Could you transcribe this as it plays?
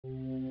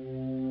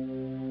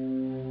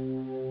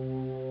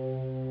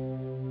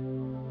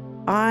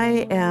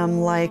I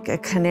am like a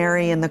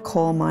canary in the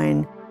coal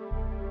mine.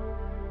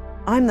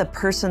 I'm the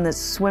person that's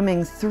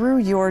swimming through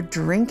your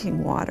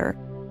drinking water.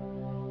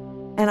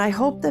 And I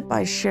hope that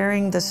by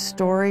sharing the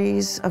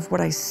stories of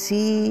what I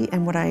see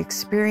and what I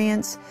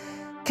experience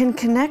can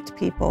connect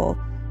people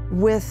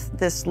with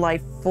this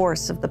life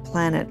force of the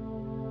planet,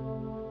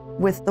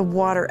 with the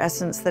water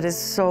essence that is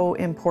so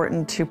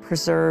important to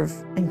preserve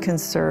and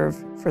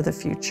conserve for the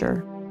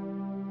future.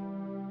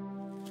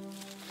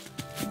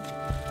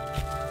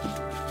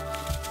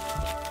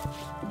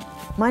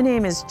 My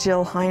name is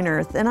Jill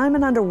Heinerth, and I'm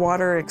an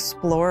underwater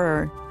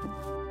explorer.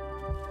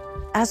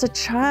 As a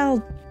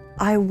child,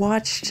 I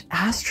watched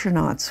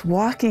astronauts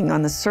walking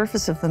on the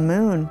surface of the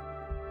moon.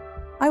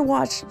 I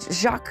watched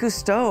Jacques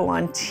Cousteau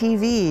on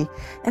TV,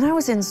 and I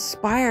was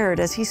inspired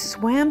as he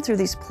swam through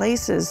these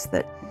places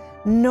that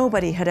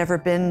nobody had ever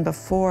been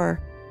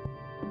before.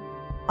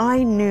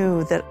 I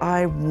knew that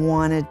I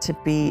wanted to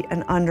be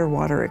an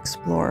underwater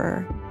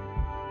explorer.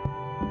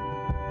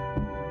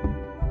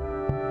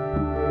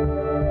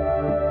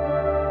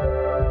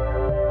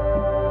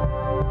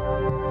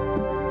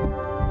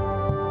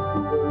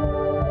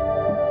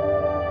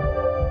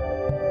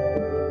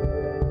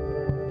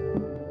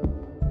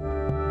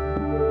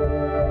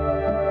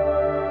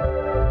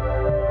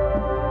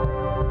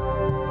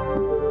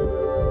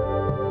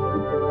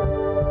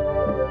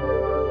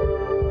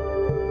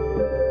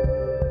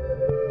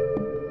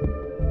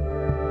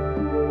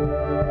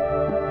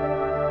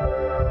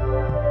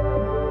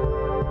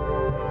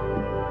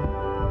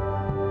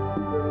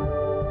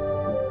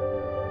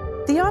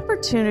 The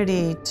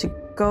opportunity to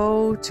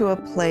go to a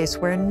place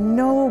where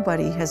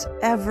nobody has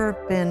ever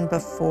been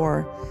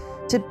before,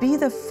 to be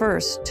the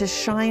first to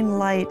shine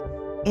light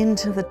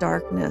into the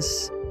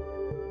darkness,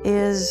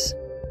 is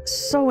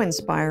so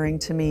inspiring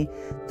to me.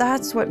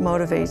 That's what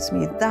motivates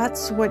me.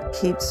 That's what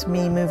keeps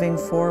me moving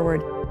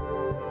forward.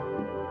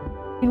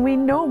 And we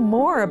know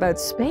more about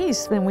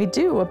space than we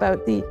do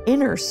about the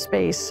inner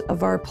space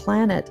of our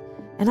planet.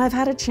 And I've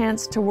had a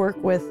chance to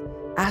work with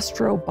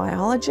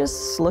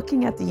astrobiologists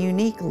looking at the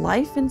unique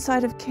life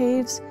inside of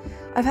caves.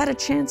 I've had a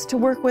chance to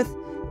work with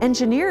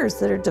engineers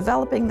that are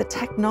developing the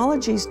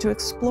technologies to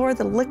explore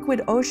the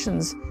liquid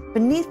oceans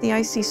beneath the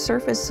icy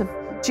surface of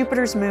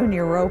Jupiter's moon,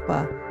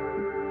 Europa.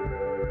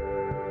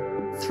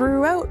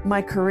 Throughout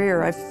my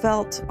career, I've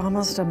felt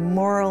almost a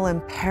moral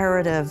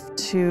imperative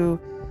to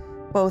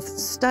both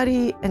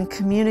study and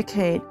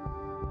communicate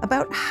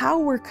about how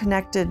we're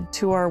connected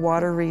to our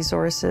water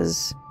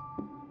resources.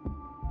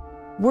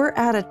 We're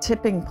at a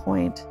tipping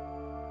point.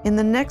 In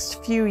the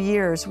next few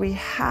years, we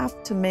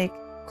have to make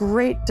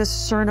great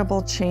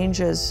discernible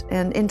changes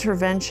and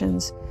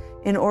interventions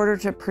in order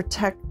to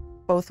protect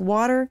both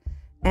water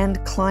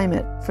and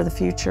climate for the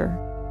future.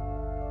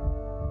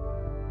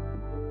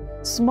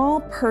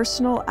 Small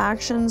personal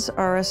actions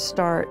are a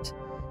start,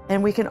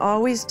 and we can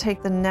always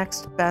take the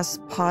next best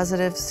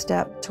positive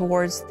step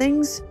towards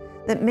things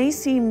that may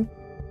seem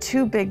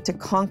too big to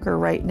conquer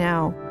right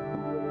now.